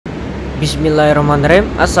Bismillahirrahmanirrahim.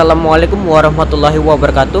 Assalamualaikum warahmatullahi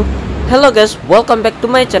wabarakatuh. Hello guys, welcome back to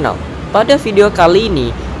my channel. Pada video kali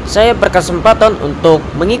ini saya berkesempatan untuk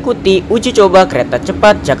mengikuti uji coba kereta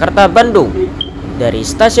cepat Jakarta Bandung dari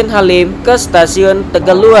stasiun Halim ke stasiun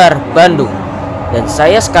Tegaluar Bandung. Dan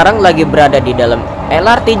saya sekarang lagi berada di dalam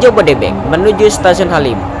LRT Jabodebek menuju stasiun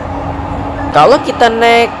Halim. Kalau kita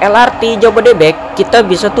naik LRT Jabodebek, kita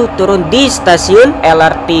bisa tuh turun di stasiun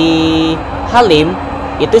LRT Halim.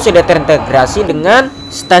 Itu sudah terintegrasi dengan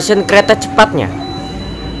stasiun kereta cepatnya.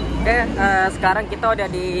 Oke, sekarang kita udah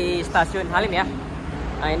di stasiun Halim ya.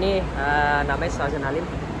 Nah ini namanya stasiun Halim.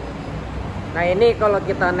 Nah ini kalau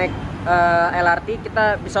kita naik LRT,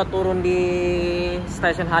 kita bisa turun di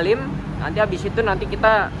stasiun Halim. Nanti habis itu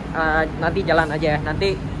kita nanti jalan aja ya.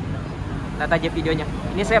 Nanti lihat aja videonya.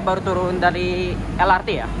 Ini saya baru turun dari LRT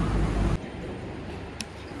ya.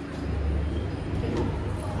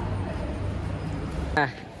 Nah,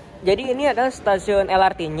 jadi ini adalah stasiun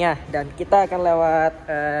LRT-nya dan kita akan lewat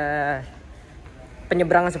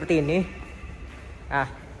penyeberangan seperti ini. Nah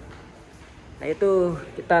itu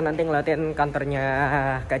kita nanti ngeliatin kantornya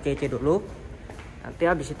KCC dulu. Nanti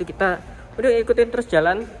habis itu kita udah ikutin terus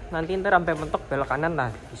jalan. Nanti ntar sampai mentok belok kanan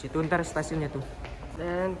lah. Di situ ntar stasiunnya tuh.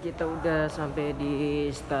 Dan kita udah sampai di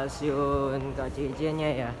stasiun KCC-nya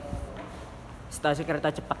ya. Stasiun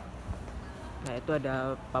kereta cepat. Nah itu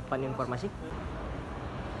ada papan informasi.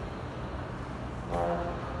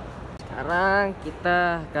 Sekarang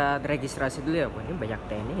kita ke registrasi dulu ya. Wah, ini banyak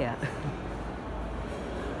TNI ya.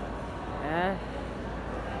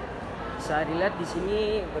 Bisa dilihat di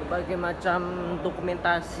sini berbagai macam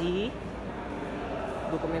dokumentasi.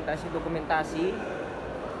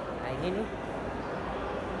 Nah ini nih.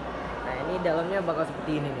 Nah ini dalamnya bakal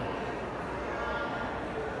seperti ini nih.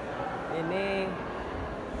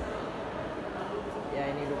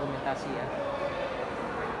 Ini dokumentasi ya.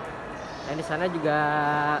 Dan di sana juga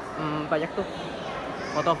banyak tuh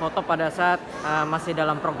foto-foto pada saat masih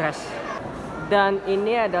dalam progres. Dan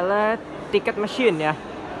ini adalah tiket machine ya.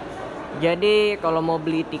 Jadi kalau mau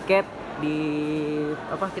beli tiket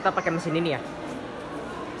kita pakai mesin ini ya.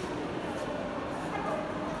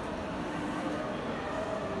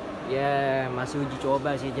 Ya masih uji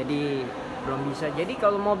coba sih, jadi belum bisa. Jadi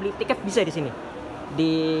kalau mau beli tiket bisa di sini,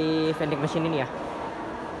 di vending machine ini ya.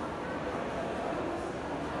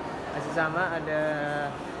 Masih sama, ada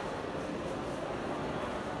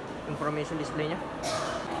information display-nya.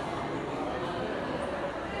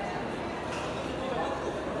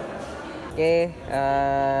 Oke,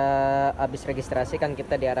 habis registrasi kan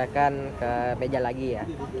kita diarahkan ke meja lagi ya.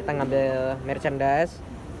 Kita ngambil merchandise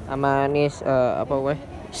sama nih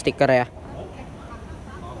stiker ya.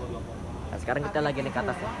 Nah, sekarang kita lagi naik ke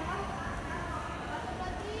atas ya.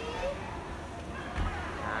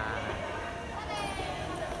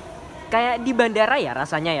 Kayak di bandara ya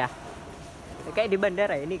rasanya ya. Kayak di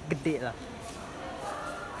bandara, ini gede lah.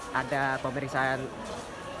 Ada pemeriksaan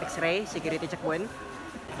X-ray, security checkpoint.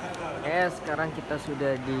 Sekarang kita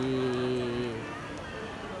sudah di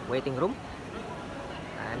waiting room.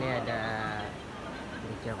 Nah ini ada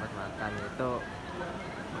meja buat makan, itu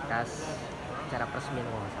bekas acara peresmian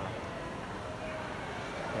kalau nggak salah.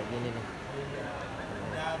 Kayak gini nih.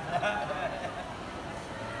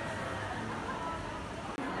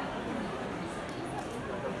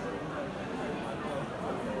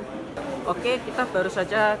 Oke, kita baru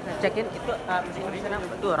saja check-in. Itu di sana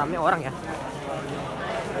tuh rame orang ya.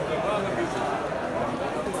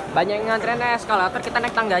 Banyak yang ngantri eskalator, kita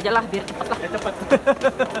naik tangga aja lah biar cepet lah. Cepet.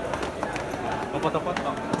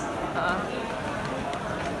 Foto-foto.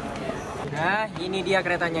 Nah, ini dia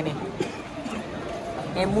keretanya nih.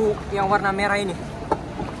 Emu yang warna merah ini.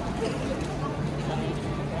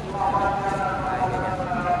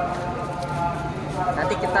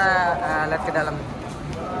 Nanti kita lihat ke dalam.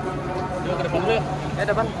 Yuk ke depan dulu ya. Ya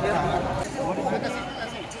depan, yuk.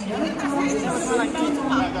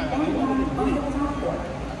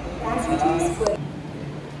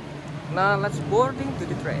 Now let's boarding to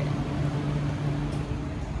the train.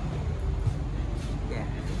 Yeah.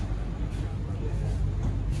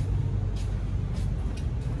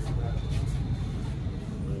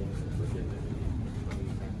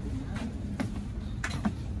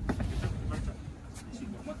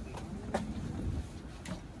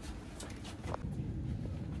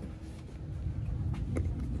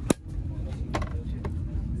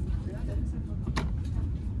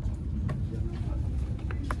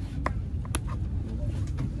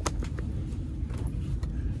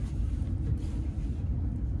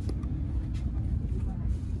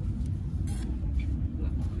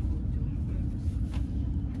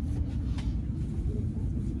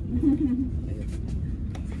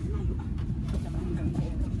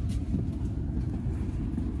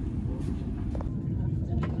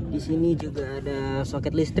 sini juga ada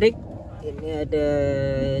soket listrik. Ini ada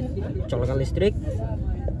colokan listrik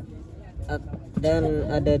dan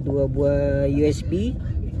ada 2 buah USB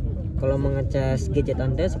kalau mengecas gadget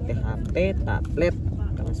Anda seperti HP, tablet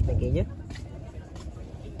dan sebagainya.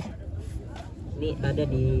 Ini ada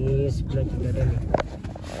di sebelah jendela nih.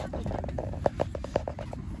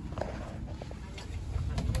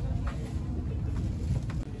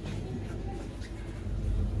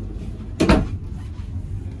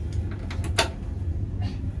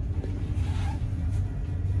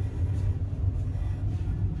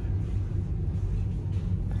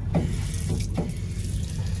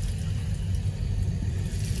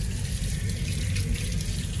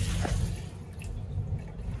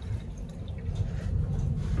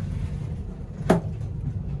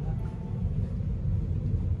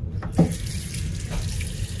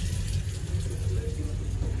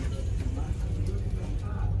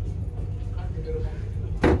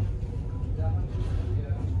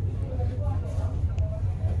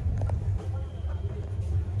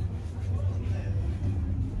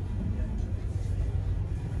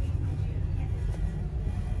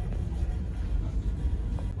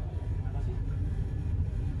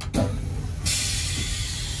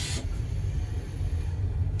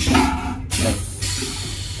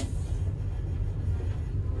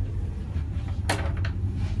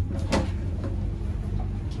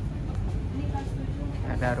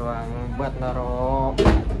 Ada ruang buat naruh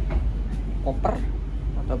koper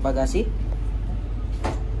atau bagasi.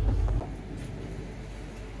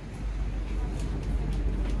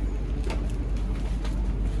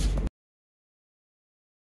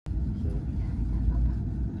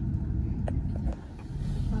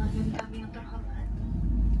 Pelanggan kami yang terhormat,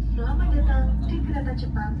 selamat datang di kereta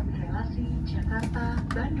cepat relasi Jakarta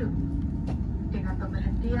Bandung dengan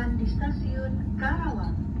pemberhentian di stasiun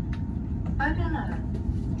Karawang, Padalarang,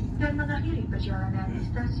 dan mengakhiri perjalanan di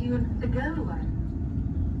stasiun Tegaluar.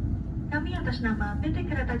 Kami atas nama PT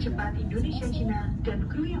Kereta Cepat Indonesia Cina dan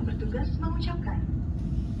kru yang bertugas mengucapkan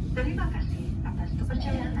terima kasih atas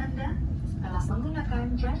kepercayaan Anda telah menggunakan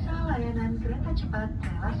jasa layanan kereta cepat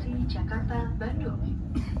relasi Jakarta Bandung.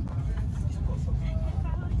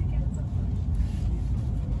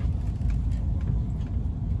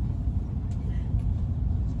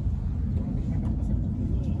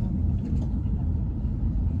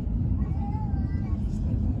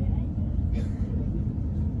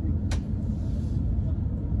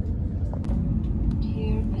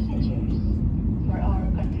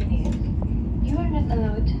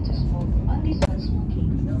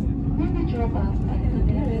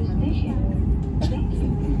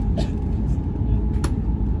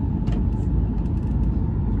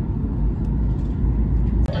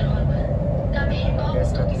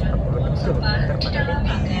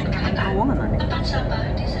 Tempat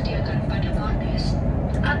sampah disediakan pada bordes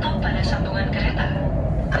atau pada sambungan kereta.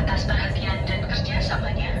 Atas perhatian dan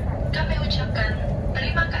kerjasamanya, kami ucapkan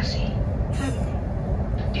terima kasih.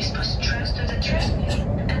 Dispose trash to the trash bin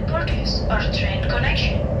and bordes or train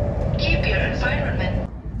connection. Keep your environment.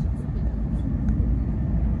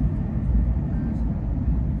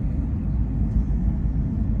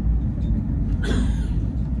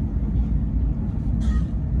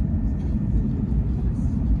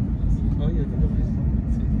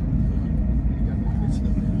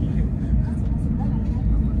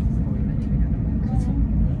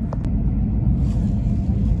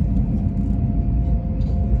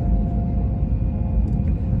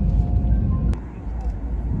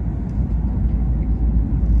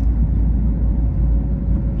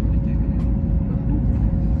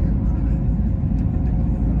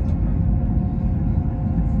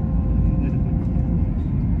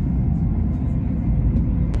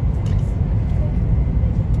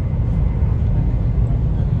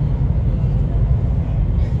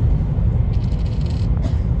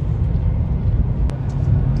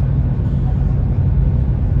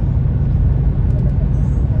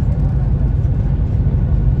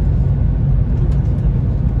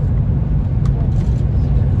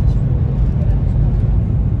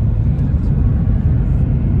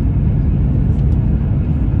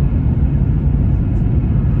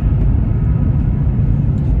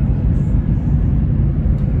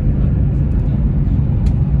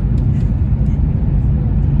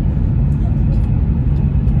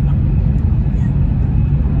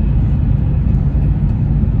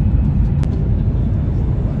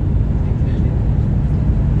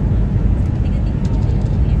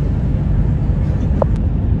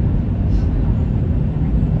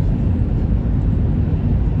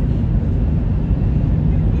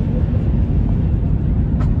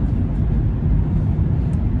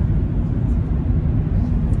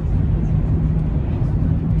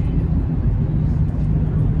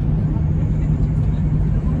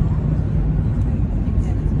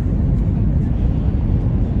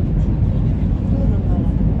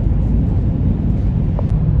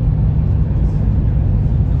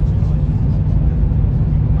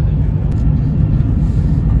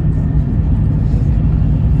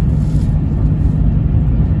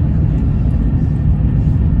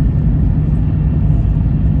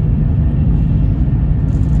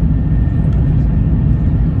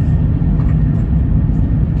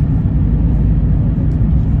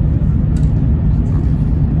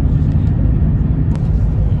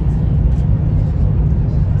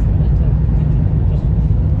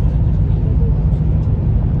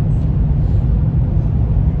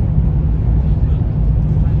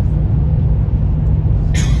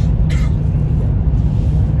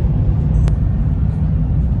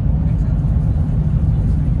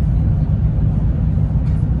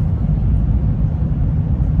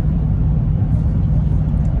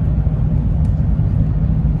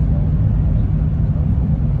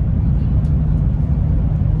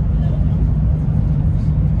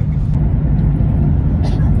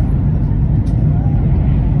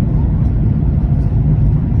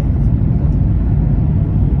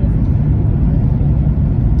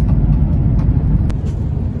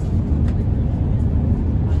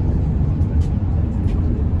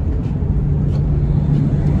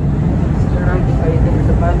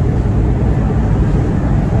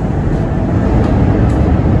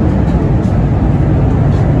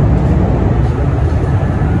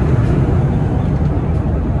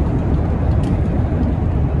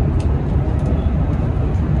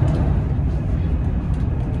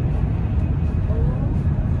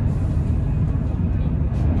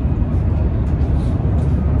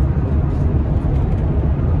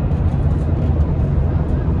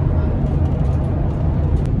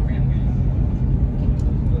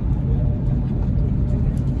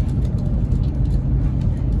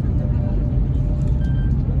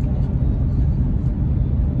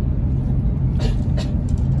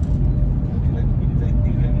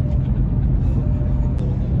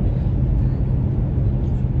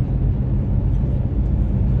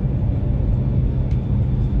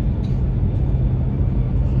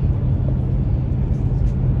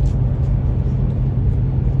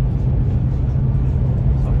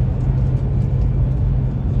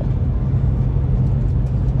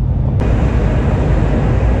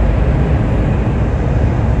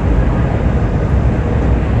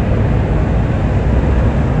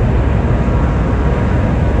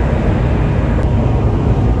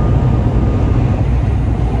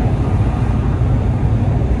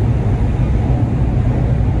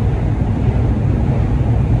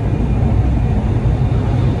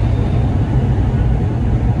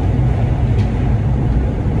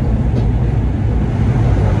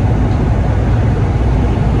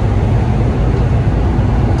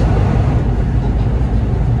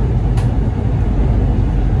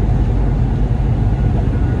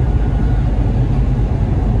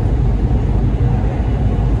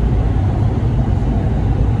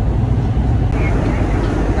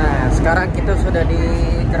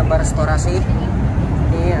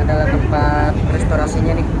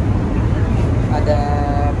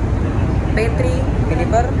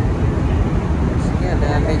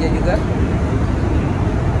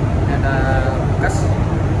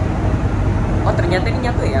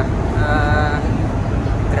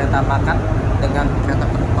 kita makan dengan kereta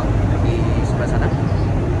penumpang di sebelah sana.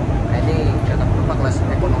 Nah, ini kereta penumpang kelas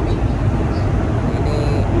ekonomi. Ini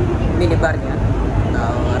minibarnya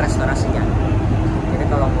atau restorasinya. Jadi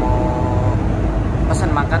kalau mau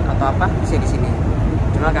pesan makan atau apa bisa di sini.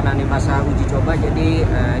 Cuma karena ini masa uji coba, jadi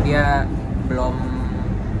dia belum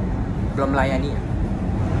melayani ya.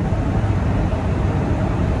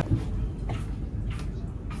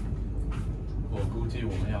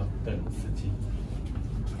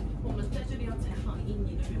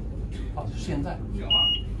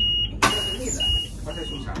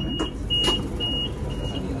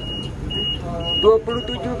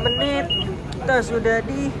 ...27 menit kita sudah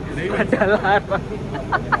di Padalarang.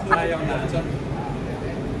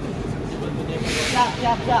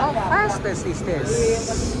 How fast is this?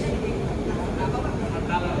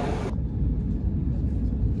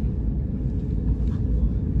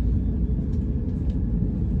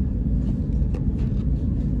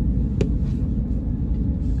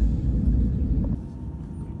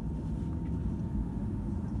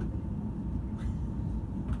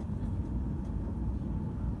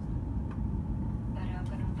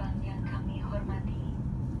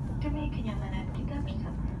 Demi kenyamanan kita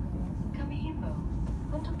bersama, kami himbau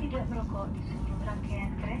untuk tidak merokok di seluruh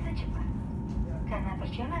rangkaian kereta cepat, karena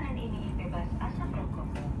perjalanan ini bebas asap rokok.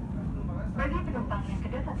 Bagi penumpang yang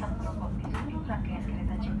kedapatan merokok di seluruh rangkaian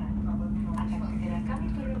kereta cepat, akan segera kami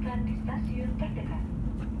turunkan di stasiun terdekat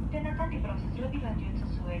dan akan diproses lebih lanjut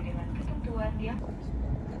sesuai dengan ketentuan yang...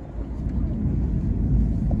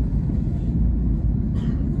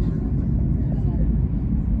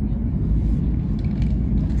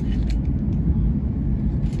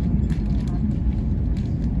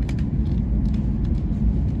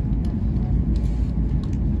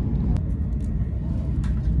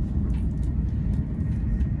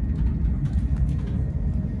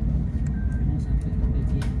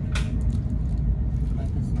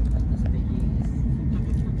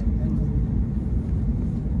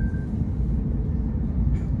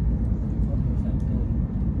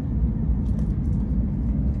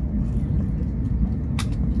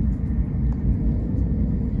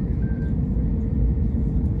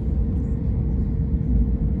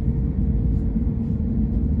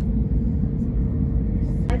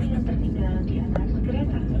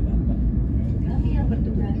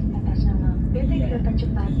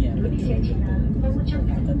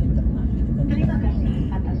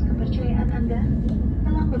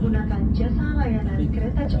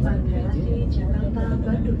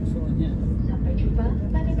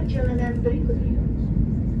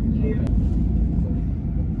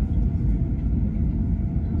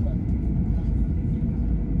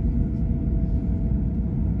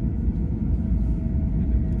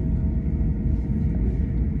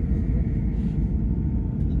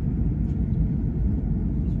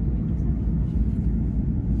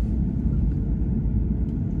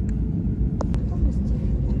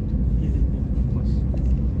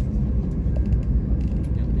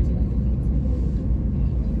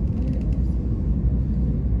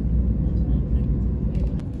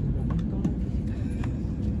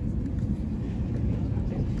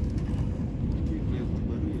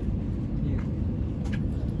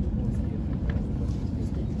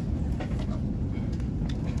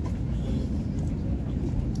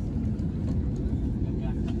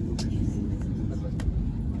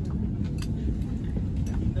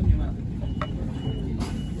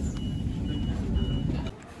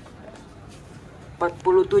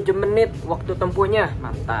 47 menit waktu tempuhnya,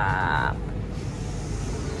 mantap.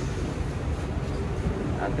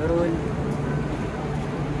 Kita turun.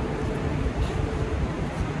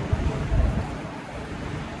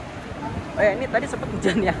 Oh ya, ini tadi sempat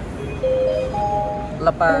hujan ya.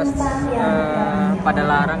 Lepas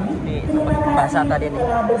Padalarang nih, sempat basah tadi nih.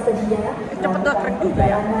 Cepet tuh, keren juga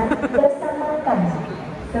ya.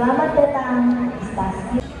 Selamat datang di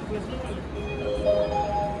stasiun.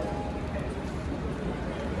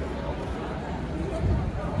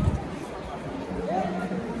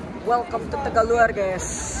 Welcome to Tegaluar, guys.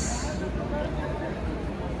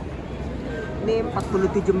 Ini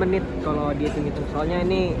 47 menit kalau dihitung-hitung, soalnya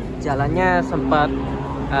ini jalannya sempat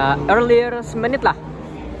earlier semenit lah,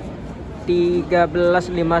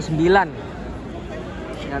 13.59.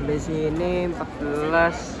 Habis ini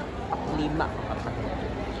 14.45,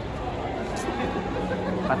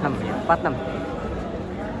 46 ya, 46.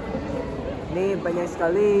 Ini banyak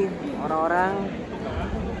sekali orang-orang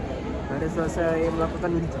baru selesai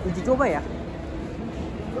melakukan uji coba ya.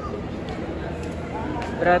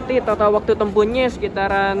 Berarti total waktu tempuhnya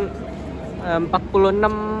sekitaran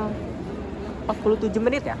 47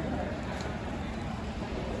 menit ya.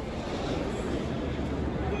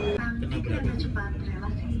 di kereta cepat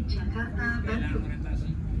relasi Jakarta Bandung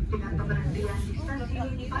dengan pemberhentian di stasiun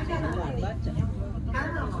Padalarang,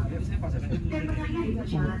 Karawang, dan mengakhiri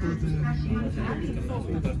perjalanan di stasiun Halim.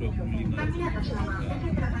 Kami atas nama PT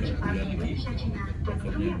Kereta Cepat Indonesia Cina dan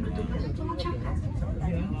kru yang bertugas mengucapkan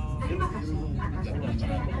terima kasih atas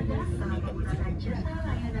kepercayaan Anda dalam menggunakan jasa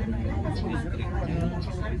layanan kereta cepat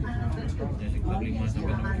relasi Jakarta Bandung.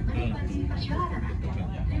 Selamat menikmati perjalanan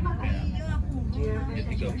Anda. Terima kasih. Dear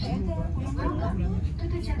passengers, welcome to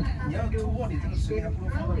the Jakarta Bandung High-Speed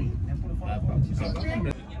Railway.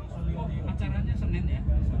 Acaranya Senin ya.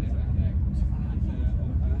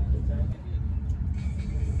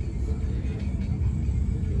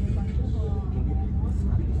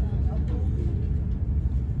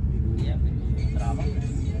 Iya, terawak.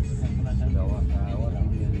 Saya pernah bawa orang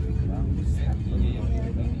yang bilang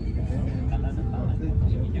karena depan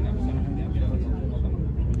jangan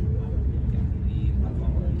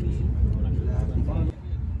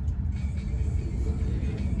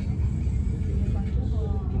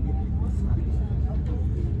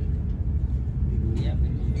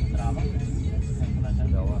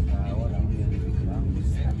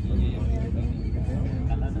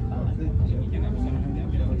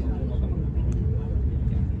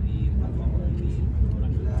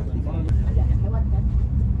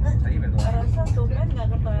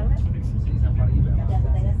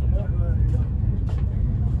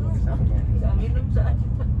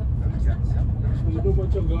itu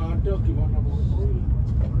baca nggak ada gimana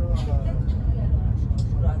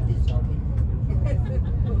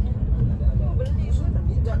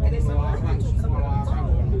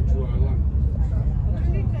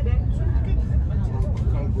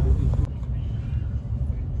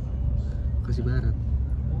Bekasi Barat.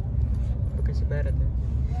 Bekasi Barat ya.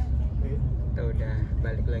 Kita udah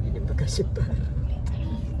balik lagi di Bekasi Barat.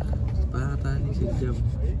 Tadi sejam.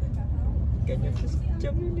 Kayaknya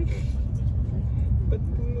sejam ini.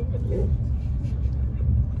 40 menit.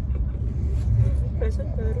 Perasaan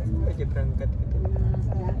baru aja berangkat gitu.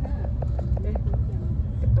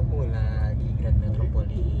 Ketemu lagi Grand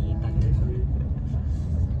Metropolitan.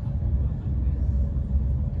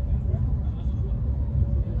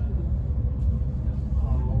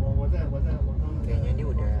 Kayaknya ini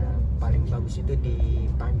udah paling bagus itu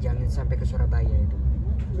dipanjangin sampai ke Surabaya itu.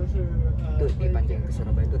 Tuh dipanjangin ke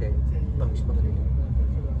Surabaya itu udah bagus banget itu.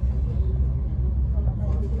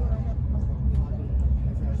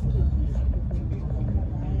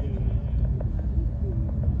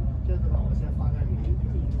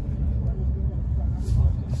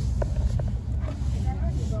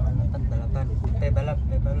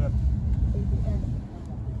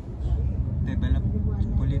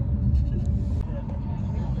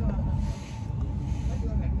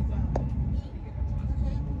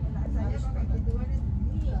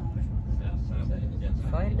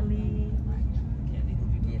 Finally,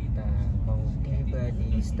 kita mau tiba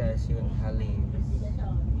di stasiun Halim.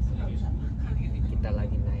 Kita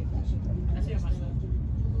lagi naik.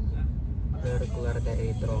 Baru keluar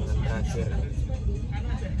dari terowongan terakhir.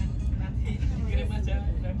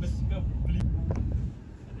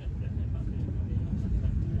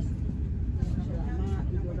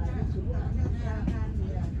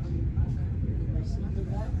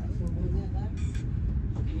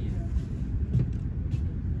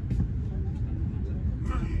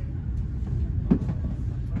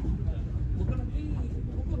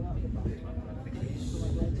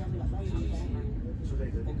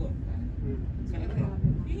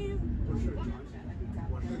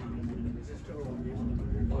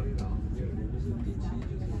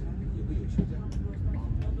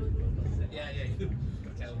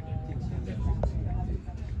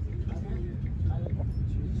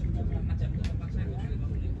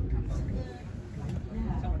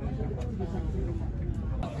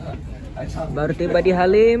 Baru tiba di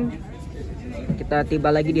Halim. Kita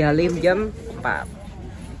tiba lagi di Halim jam 4.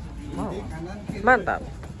 Wow, mantap.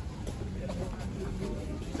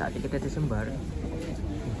 Saatnya kita disembar.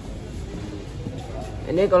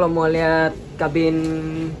 Ini kalau mau lihat kabin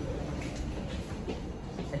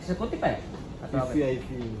eksekutif ya? Atau apa? VIP.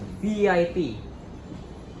 VIP.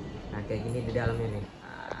 Nah kayak gini di dalamnya nih.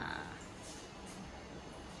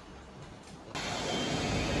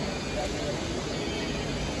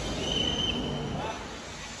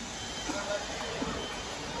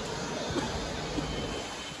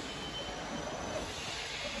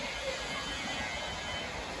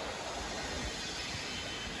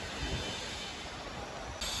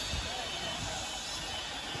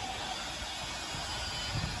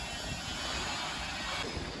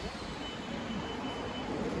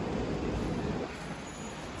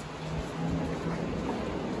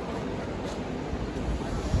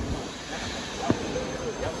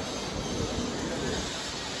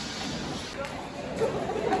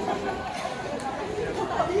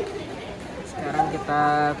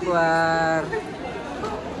 kita keluar.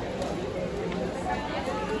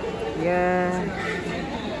 Ya.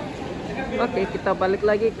 Oke, kita balik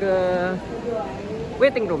lagi ke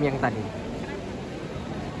waiting room yang tadi.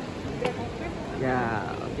 Ya,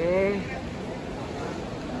 oke.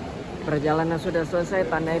 Perjalanan sudah selesai,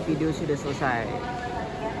 tandai video sudah selesai.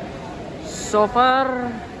 So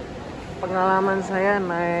far, pengalaman saya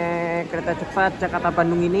naik kereta cepat Jakarta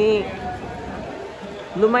Bandung ini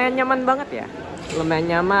lumayan nyaman banget ya. Lumayan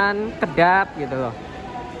nyaman, kedap gitu loh.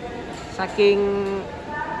 Saking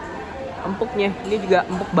empuknya, ini juga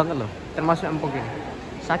empuk banget loh, termasuk empuk ini.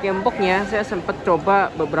 Saking empuknya, saya sempat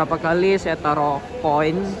coba beberapa kali saya taruh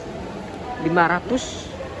koin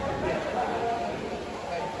 500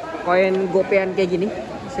 koin gopean kayak gini,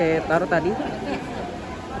 saya taruh tadi.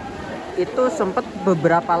 Itu sempat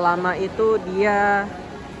beberapa lama itu dia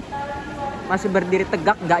masih berdiri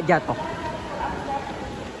tegak, nggak jatuh.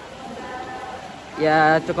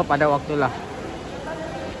 Ya cukup ada waktu lah.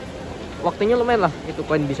 Waktunya lumayan lah itu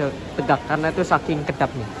koin bisa tegak karena itu saking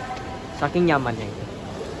kedapnya, saking nyamannya itu.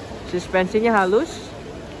 Suspensinya halus,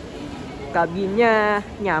 kabinnya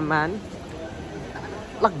nyaman,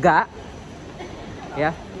 lega,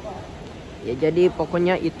 ya. Ya jadi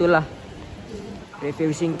pokoknya itulah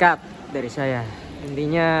review singkat dari saya.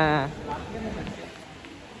 Intinya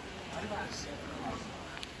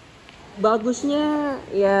bagusnya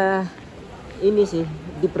ya ini sih,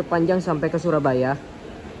 diperpanjang sampai ke Surabaya.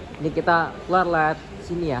 Ini kita keluar lewat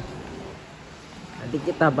sini ya. Nanti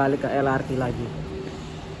kita balik ke LRT lagi.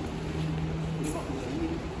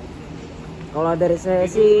 Kalau dari saya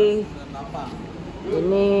sih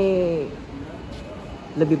ini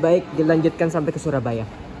lebih baik dilanjutkan sampai ke Surabaya.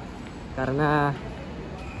 Karena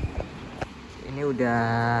ini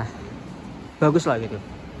udah bagus lah gitu.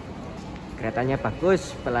 Keretanya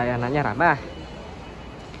bagus, pelayanannya ramah.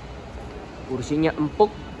 Kursinya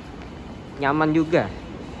empuk, nyaman juga.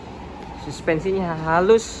 Suspensinya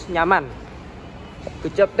halus, nyaman.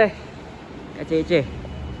 Good job deh, KCC.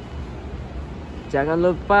 Jangan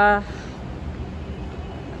lupa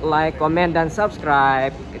like, komen, dan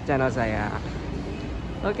subscribe ke channel saya.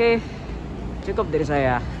 Oke, cukup dari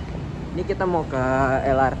saya. Ini kita mau ke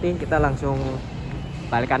LRT, kita langsung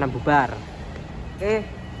balik kanan bubar. Oke,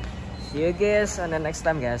 see you guys on the next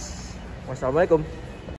time guys. Wassalamualaikum.